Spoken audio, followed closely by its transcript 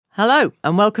Hello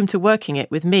and welcome to Working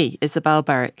It with me, Isabel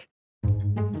Berwick.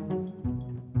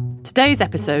 Today's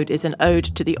episode is an ode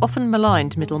to the often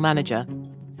maligned middle manager.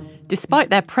 Despite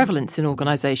their prevalence in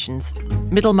organisations,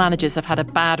 middle managers have had a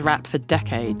bad rap for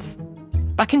decades.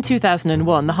 Back in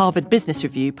 2001, the Harvard Business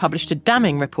Review published a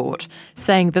damning report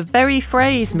saying the very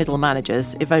phrase middle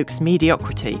managers evokes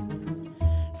mediocrity.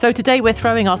 So today we're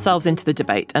throwing ourselves into the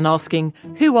debate and asking,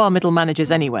 who are middle managers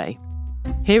anyway?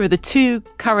 Here are the two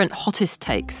current hottest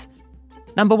takes.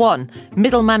 Number one,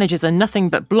 middle managers are nothing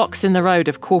but blocks in the road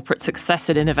of corporate success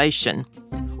and innovation.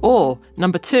 Or,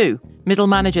 number two, middle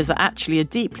managers are actually a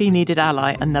deeply needed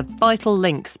ally and the vital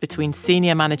links between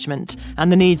senior management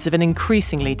and the needs of an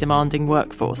increasingly demanding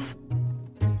workforce.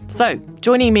 So,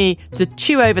 joining me to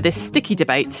chew over this sticky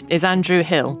debate is Andrew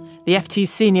Hill, the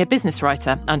FT's senior business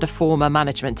writer and a former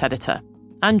management editor.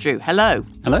 Andrew, hello.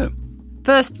 Hello.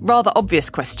 First, rather obvious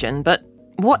question, but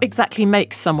what exactly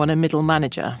makes someone a middle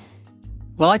manager?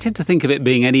 Well, I tend to think of it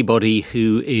being anybody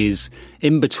who is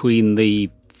in between the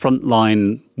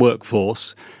frontline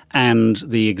workforce and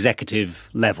the executive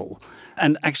level.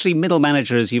 And actually, middle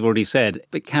manager, as you've already said,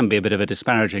 it can be a bit of a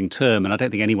disparaging term, and I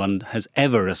don't think anyone has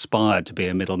ever aspired to be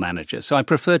a middle manager. So I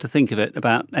prefer to think of it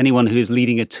about anyone who is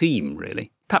leading a team,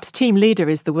 really. Perhaps team leader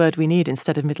is the word we need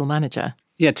instead of middle manager.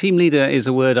 Yeah, team leader is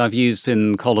a word I've used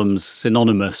in columns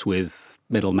synonymous with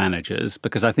middle managers,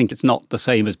 because I think it's not the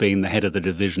same as being the head of the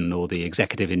division or the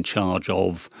executive in charge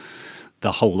of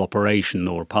the whole operation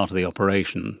or part of the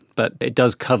operation. But it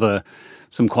does cover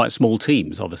some quite small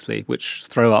teams, obviously, which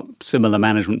throw up similar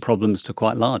management problems to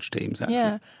quite large teams, actually.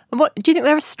 Yeah. And what do you think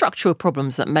there are structural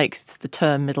problems that makes the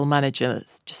term middle manager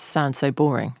just sound so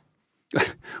boring?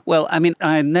 Well, I mean,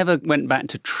 I never went back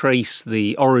to trace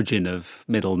the origin of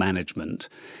middle management.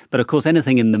 But of course,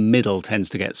 anything in the middle tends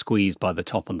to get squeezed by the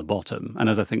top and the bottom. And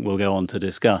as I think we'll go on to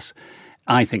discuss,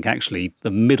 I think actually the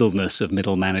middleness of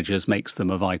middle managers makes them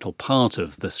a vital part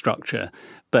of the structure.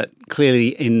 But clearly,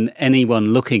 in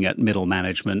anyone looking at middle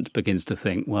management begins to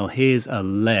think, well, here's a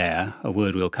layer, a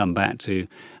word we'll come back to,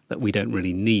 that we don't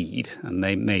really need. And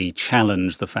they may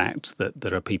challenge the fact that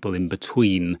there are people in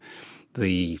between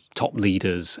the top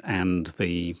leaders and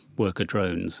the worker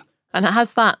drones. And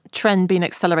has that trend been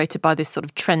accelerated by this sort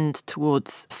of trend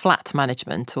towards flat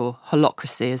management, or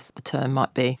holacracy as the term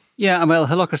might be? Yeah, well,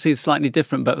 holacracy is slightly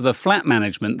different, but the flat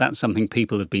management, that's something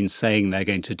people have been saying they're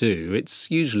going to do. It's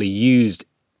usually used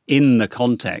in the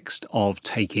context of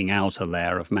taking out a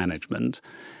layer of management.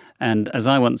 And as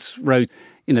I once wrote,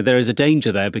 there is a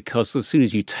danger there, because as soon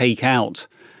as you take out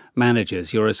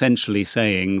managers, you're essentially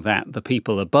saying that the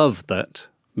people above that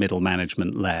middle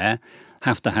management layer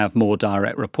have to have more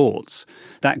direct reports.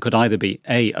 That could either be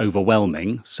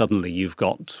overwhelming. Suddenly you've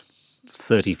got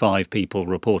 35 people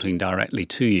reporting directly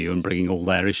to you and bringing all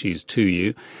their issues to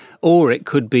you. Or it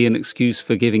could be an excuse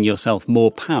for giving yourself more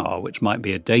power, which might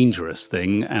be a dangerous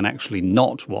thing and actually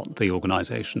not what the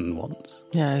organisation wants.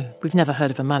 No, we've never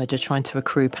heard of a manager trying to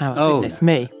accrue power. Oh, goodness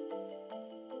me.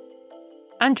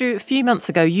 Andrew, a few months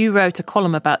ago, you wrote a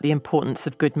column about the importance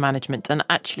of good management. And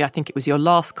actually, I think it was your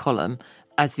last column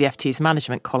as the FT's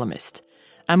management columnist.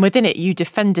 And within it, you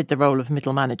defended the role of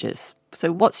middle managers.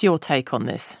 So what's your take on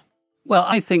this? Well,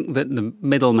 I think that the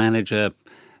middle manager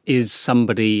is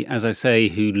somebody, as I say,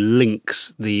 who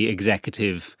links the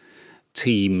executive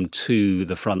team to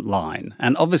the front line.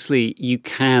 And obviously, you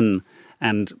can,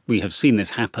 and we have seen this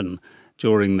happen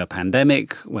during the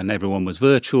pandemic, when everyone was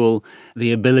virtual,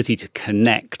 the ability to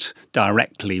connect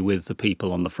directly with the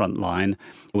people on the front line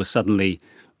was suddenly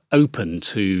open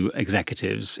to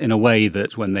executives in a way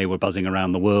that when they were buzzing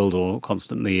around the world or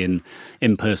constantly in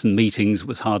in-person meetings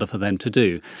was harder for them to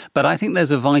do. But I think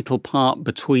there's a vital part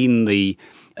between the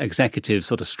executive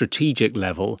sort of strategic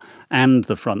level and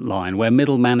the front line, where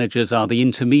middle managers are the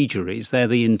intermediaries. They're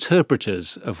the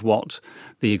interpreters of what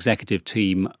the executive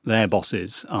team, their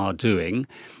bosses, are doing.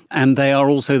 And they are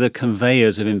also the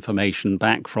conveyors of information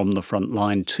back from the front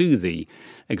line to the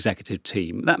executive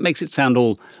team. That makes it sound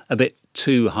all a bit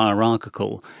too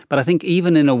hierarchical. But I think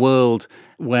even in a world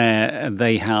where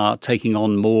they are taking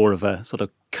on more of a sort of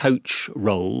coach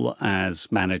role as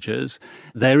managers,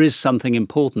 there is something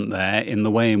important there in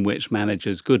the way in which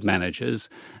managers, good managers,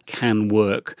 can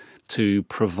work to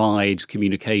provide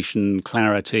communication,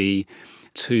 clarity,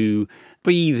 to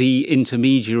be the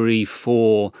intermediary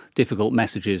for difficult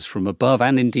messages from above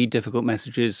and indeed difficult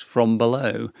messages from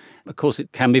below. Of course,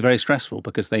 it can be very stressful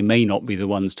because they may not be the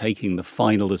ones taking the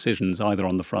final decisions either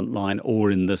on the front line or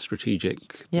in the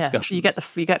strategic discussions.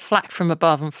 You get flack from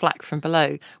above and flack from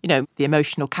below. You know, the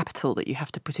emotional capital that you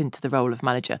have to put into the role of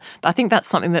manager. But I think that's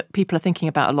something that people are thinking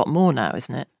about a lot more now,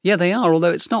 isn't it? Yeah, they are,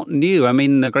 although it's not new. I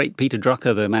mean, the great Peter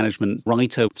Drucker, the management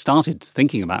writer, started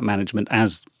thinking about management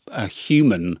as a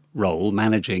human role.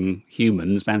 Managing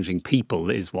humans, managing people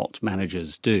is what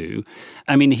managers do.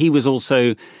 I mean, he was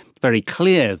also very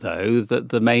clear, though, that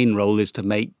the main role is to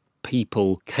make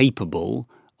people capable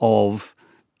of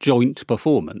joint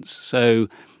performance. So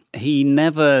he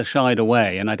never shied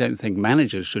away, and I don't think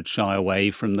managers should shy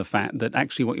away from the fact that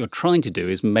actually what you're trying to do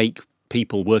is make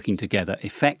people working together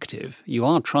effective. You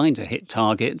are trying to hit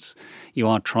targets. You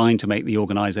are trying to make the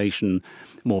organisation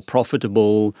more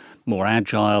profitable, more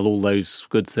agile, all those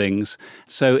good things.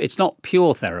 So it's not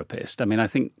pure therapist. I mean, I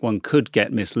think one could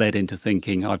get misled into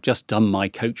thinking, I've just done my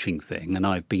coaching thing and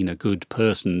I've been a good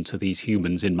person to these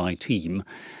humans in my team,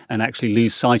 and actually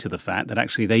lose sight of the fact that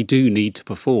actually they do need to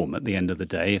perform at the end of the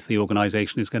day if the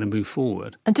organisation is going to move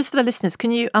forward. And just for the listeners,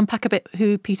 can you unpack a bit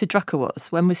who Peter Drucker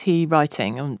was? When was he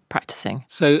writing and practising?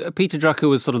 So Peter Drucker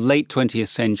was sort of late 20th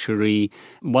century,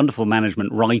 wonderful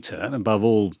management writer, above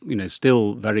all,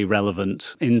 still very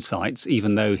relevant insights,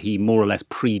 even though he more or less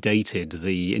predated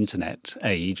the internet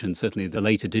age and certainly the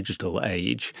later digital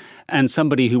age, and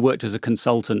somebody who worked as a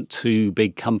consultant to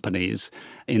big companies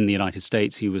in the United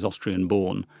States. He was Austrian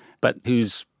born, but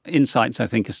whose insights I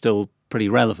think are still pretty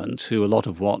relevant to a lot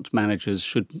of what managers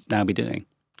should now be doing.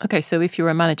 Okay, so if you're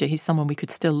a manager, he's someone we could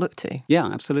still look to. Yeah,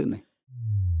 absolutely.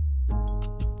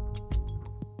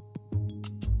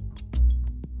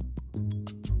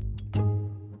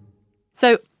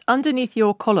 So underneath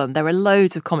your column, there are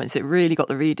loads of comments that really got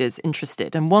the readers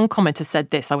interested. And one commenter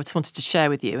said this, I just wanted to share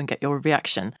with you and get your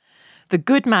reaction. The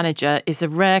good manager is a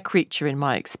rare creature in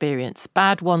my experience.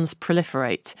 Bad ones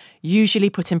proliferate,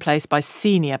 usually put in place by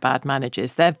senior bad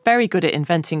managers. They're very good at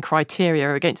inventing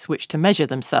criteria against which to measure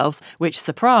themselves, which,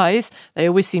 surprise, they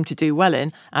always seem to do well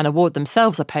in, and award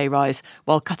themselves a pay rise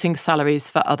while cutting salaries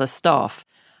for other staff.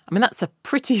 I mean, that's a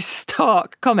pretty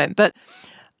stark comment, but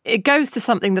it goes to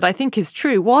something that I think is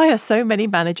true. Why are so many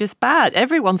managers bad?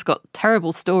 Everyone's got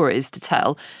terrible stories to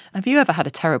tell. Have you ever had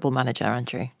a terrible manager,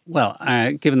 Andrew? Well,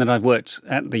 given that I've worked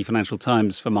at the Financial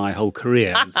Times for my whole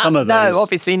career, some of those, no,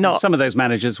 obviously not. Some of those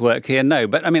managers work here, no.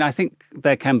 But I mean, I think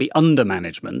there can be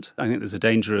undermanagement. I think there's a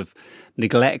danger of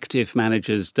neglect if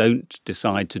managers don't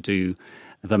decide to do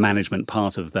the management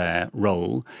part of their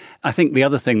role. I think the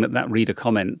other thing that reader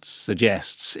comment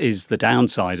suggests is the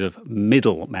downside of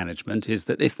middle management is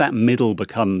that if that middle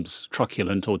becomes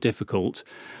truculent or difficult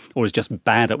or is just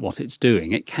bad at what it's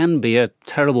doing, it can be a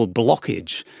terrible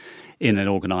blockage in an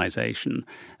organisation.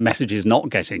 Messages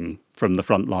not getting from the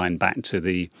front line back to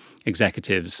the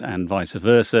executives and vice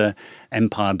versa,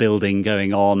 empire building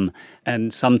going on,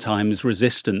 and sometimes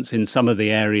resistance in some of the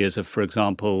areas of, for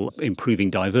example, improving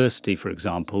diversity, for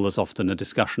example. There's often a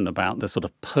discussion about the sort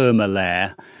of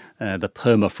perma-layer, the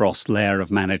permafrost layer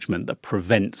of management that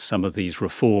prevents some of these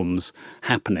reforms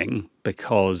happening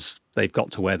because they've got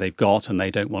to where they've got and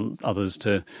they don't want others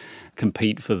to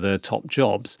compete for the top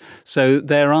jobs. So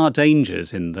there are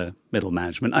dangers in the middle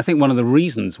management. I think one of the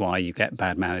reasons why you get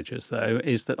bad managers, though,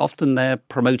 is that often they're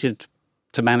promoted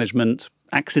to management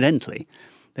accidentally.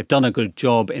 They've done a good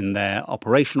job in their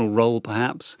operational role,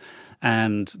 perhaps,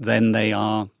 and then they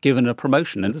are given a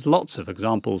promotion. And there's lots of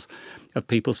examples of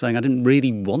people saying, I didn't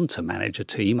really want to manage a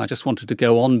team. I just wanted to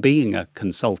go on being a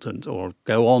consultant or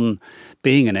go on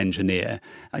being an engineer.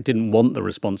 I didn't want the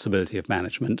responsibility of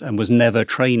management and was never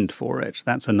trained for it.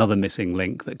 That's another missing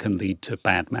link that can lead to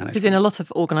bad management. Because in a lot of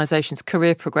organisations,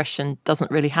 career progression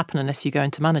doesn't really happen unless you go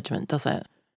into management, does it?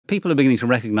 People are beginning to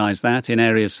recognise that in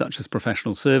areas such as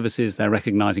professional services. They're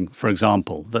recognising, for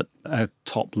example, that a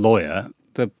top lawyer,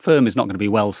 the firm is not going to be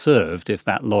well served if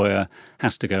that lawyer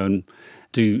has to go and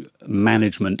do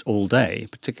management all day,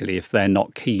 particularly if they're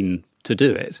not keen to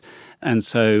do it. And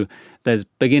so there's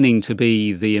beginning to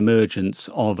be the emergence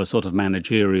of a sort of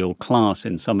managerial class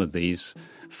in some of these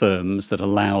firms that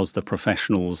allows the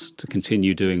professionals to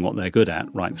continue doing what they're good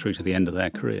at right through to the end of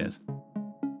their careers.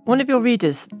 One of your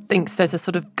readers thinks there's a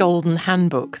sort of golden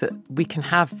handbook that we can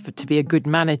have to be a good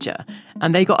manager.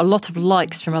 And they got a lot of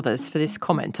likes from others for this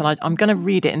comment. And I'm going to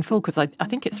read it in full because I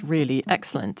think it's really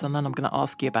excellent. And then I'm going to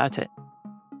ask you about it.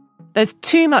 There's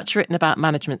too much written about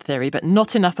management theory, but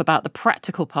not enough about the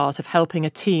practical part of helping a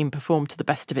team perform to the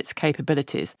best of its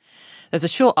capabilities. There's a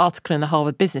short article in the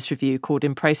Harvard Business Review called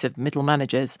Impressive Middle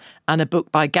Managers, and a book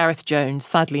by Gareth Jones,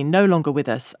 sadly no longer with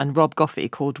us, and Rob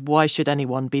Goffey called Why Should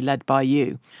Anyone Be Led by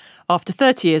You? After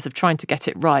 30 years of trying to get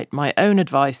it right, my own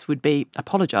advice would be,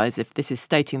 apologise if this is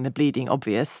stating the bleeding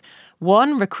obvious.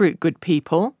 1, recruit good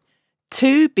people.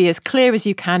 2, be as clear as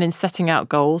you can in setting out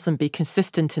goals and be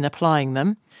consistent in applying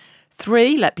them.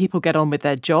 3, let people get on with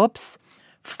their jobs.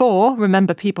 4,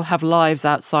 remember people have lives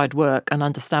outside work and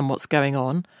understand what's going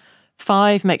on.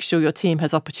 5, make sure your team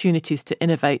has opportunities to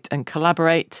innovate and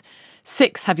collaborate.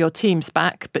 6, have your team's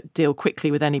back but deal quickly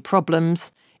with any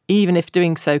problems, even if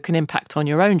doing so can impact on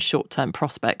your own short-term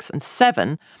prospects. And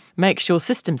 7, make sure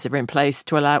systems are in place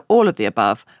to allow all of the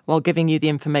above while giving you the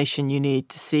information you need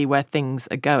to see where things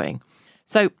are going.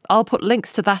 So I'll put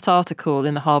links to that article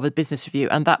in the Harvard Business Review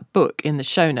and that book in the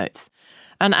show notes.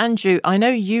 And Andrew, I know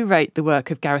you rate the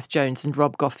work of Gareth Jones and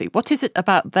Rob Goffey. What is it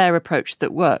about their approach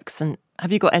that works? And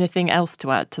have you got anything else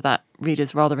to add to that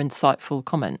reader's rather insightful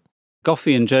comment?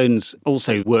 Goffey and Jones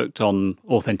also worked on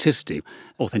authenticity.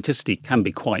 Authenticity can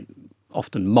be quite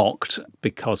often mocked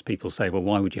because people say, well,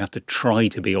 why would you have to try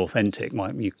to be authentic?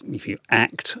 If you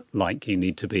act like you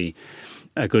need to be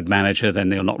a good manager, then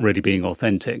they're not really being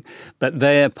authentic. But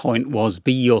their point was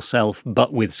be yourself,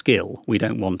 but with skill. We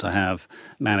don't want to have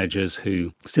managers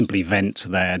who simply vent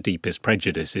their deepest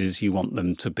prejudices. You want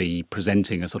them to be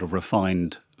presenting a sort of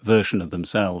refined version of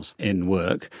themselves in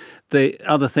work. The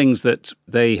other things that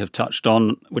they have touched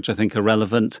on, which I think are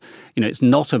relevant, it's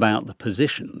not about the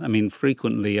position. I mean,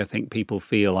 frequently I think people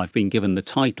feel I've been given the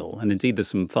title, and indeed there's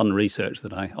some fun research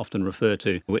that I often refer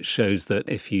to, which shows that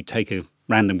if you take a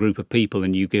random group of people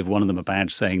and you give one of them a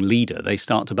badge saying leader, they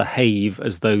start to behave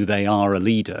as though they are a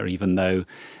leader, even though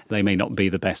they may not be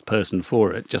the best person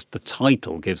for it. Just the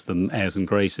title gives them airs and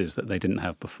graces that they didn't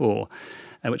have before,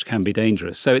 which can be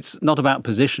dangerous. So it's not about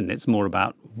position, it's more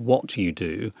about what you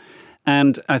do.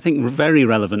 And I think very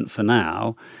relevant for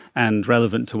now, and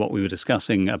relevant to what we were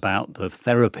discussing about the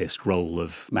therapist role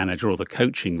of manager or the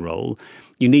coaching role,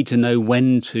 you need to know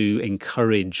when to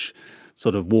encourage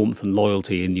sort of warmth and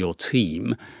loyalty in your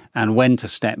team and when to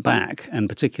step back. And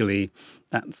particularly,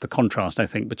 that's the contrast, I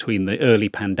think, between the early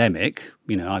pandemic,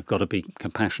 I've got to be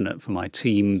compassionate for my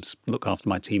teams, look after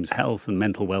my team's health and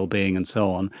mental well-being and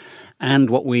so on, and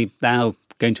what we're now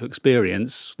going to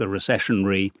experience, the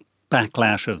recessionary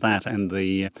backlash of that and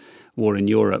the war in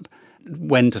Europe,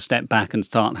 when to step back and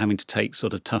start having to take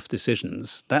sort of tough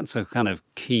decisions. That's a kind of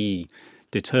key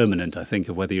determinant, I think,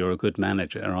 of whether you're a good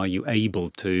manager. Are you able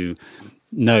to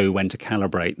know when to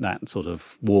calibrate that sort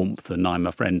of warmth and I'm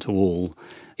a friend to all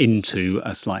into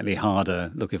a slightly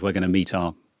harder, look, if we're going to meet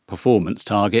our performance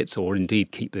targets or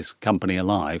indeed keep this company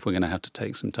alive, we're going to have to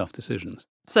take some tough decisions.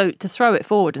 So to throw it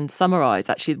forward and summarise,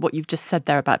 actually, what you've just said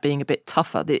there about being a bit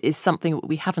tougher is something that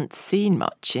we haven't seen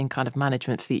much in kind of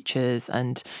management features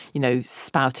and,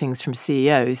 spoutings from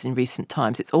CEOs in recent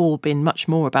times. It's all been much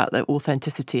more about the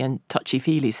authenticity and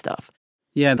touchy-feely stuff.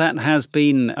 Yeah, that has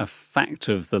been a fact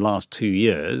of the last 2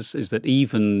 years, is that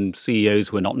even CEOs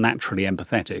who are not naturally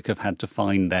empathetic have had to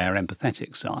find their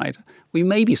empathetic side. We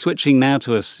may be switching now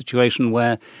to a situation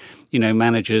where,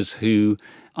 managers who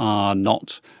are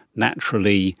not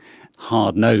naturally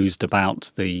hard-nosed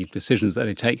about the decisions that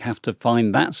they take have to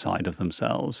find that side of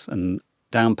themselves and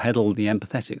downpedal the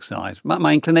empathetic side.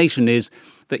 My inclination is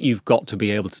that you've got to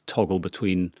be able to toggle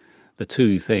between the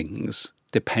two things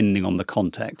depending on the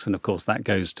context. And of course, that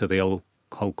goes to the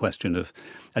whole question of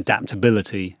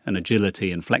adaptability and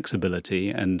agility and flexibility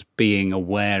and being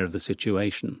aware of the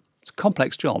situation. It's a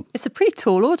complex job. It's a pretty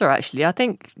tall order, actually. I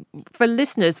think for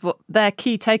listeners, what their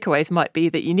key takeaways might be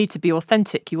that you need to be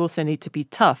authentic, you also need to be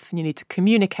tough, you need to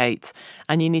communicate,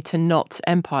 and you need to not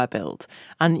empire build.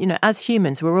 And, as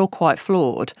humans, we're all quite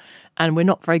flawed, and we're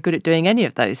not very good at doing any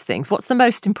of those things. What's the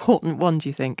most important one, do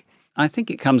you think? I think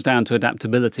it comes down to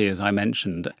adaptability, as I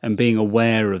mentioned, and being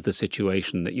aware of the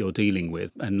situation that you're dealing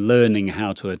with and learning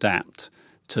how to adapt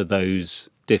to those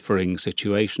differing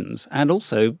situations. And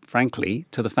also, frankly,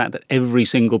 to the fact that every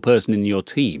single person in your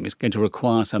team is going to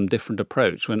require some different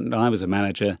approach. When I was a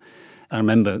manager, I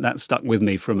remember that stuck with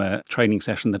me from a training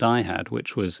session that I had,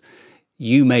 which was,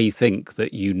 you may think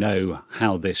that you know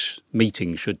how this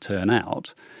meeting should turn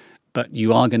out, but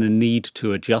you are going to need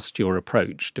to adjust your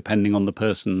approach depending on the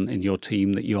person in your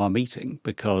team that you are meeting,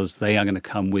 because they are going to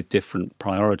come with different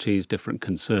priorities, different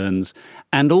concerns,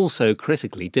 and also,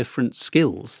 critically, different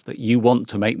skills that you want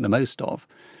to make the most of.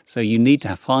 So you need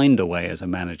to find a way as a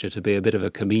manager to be a bit of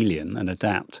a chameleon and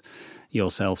adapt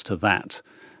yourself to that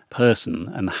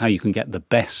person and how you can get the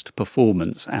best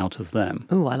performance out of them.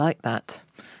 Oh, I like that.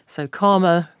 So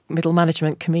karma, middle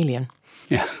management chameleon.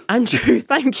 Yeah. Andrew,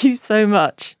 thank you so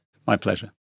much. My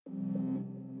pleasure.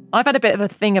 I've had a bit of a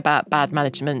thing about bad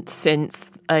management since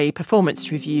a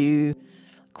performance review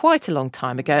quite a long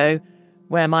time ago,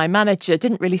 where my manager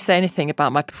didn't really say anything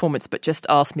about my performance, but just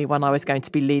asked me when I was going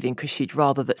to be leaving because she'd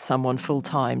rather that someone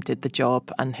full-time did the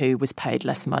job and who was paid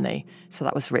less money. So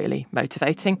that was really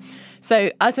motivating.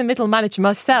 So as a middle manager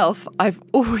myself, I've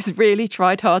always really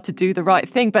tried hard to do the right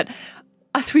thing. But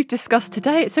as we've discussed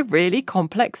today, it's a really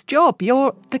complex job.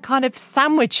 You're the kind of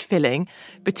sandwich filling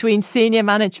between senior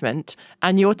management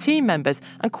and your team members.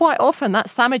 And quite often that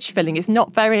sandwich filling is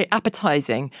not very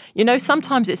appetizing. You know,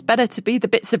 sometimes it's better to be the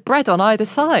bits of bread on either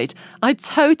side. I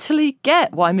totally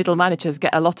get why middle managers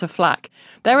get a lot of flack.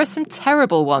 There are some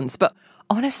terrible ones, but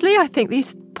honestly, I think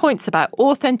these points about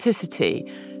authenticity,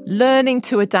 learning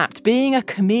to adapt, being a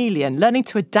chameleon, learning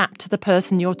to adapt to the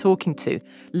person you're talking to,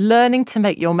 learning to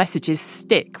make your messages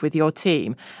stick with your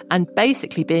team, and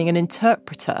basically being an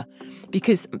interpreter,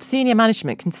 because senior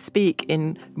management can speak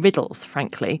in riddles,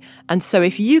 frankly. And so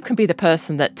if you can be the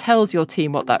person that tells your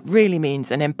team what that really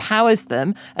means and empowers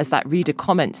them, as that reader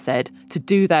comment said, to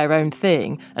do their own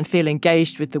thing and feel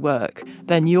engaged with the work,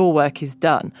 then your work is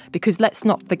done. Because let's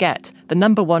not forget, the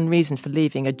number one reason for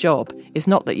leaving a job is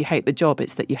not that you hate the job,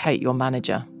 it's that you hate your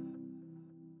manager.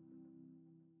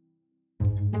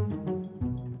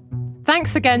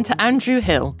 Thanks again to Andrew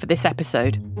Hill for this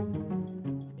episode.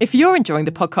 If you're enjoying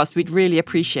the podcast, we'd really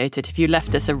appreciate it if you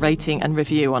left us a rating and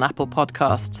review on Apple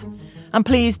Podcasts. And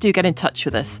please do get in touch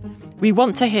with us. We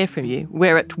want to hear from you.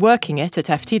 We're at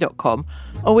workingit@ft.com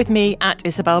or with me at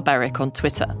Isabel Berwick on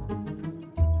Twitter.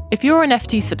 If you're an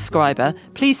FT subscriber,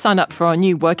 please sign up for our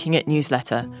new Working It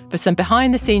newsletter for some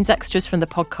behind-the-scenes extras from the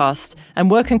podcast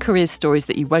and work and careers stories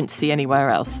that you won't see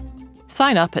anywhere else.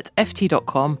 Sign up at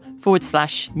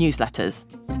ft.com/newsletters.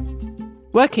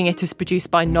 Working It is produced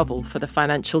by Novel for the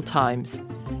Financial Times.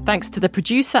 Thanks to the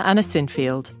producer Anna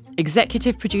Sinfield,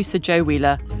 executive producer Joe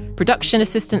Wheeler, production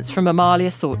assistants from Amalia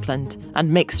Sortland,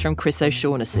 and mix from Chris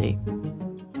O'Shaughnessy.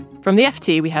 From the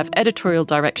FT, we have editorial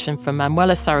direction from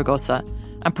Manuela Saragossa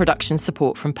and production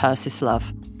support from Persis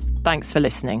Love. Thanks for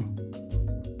listening.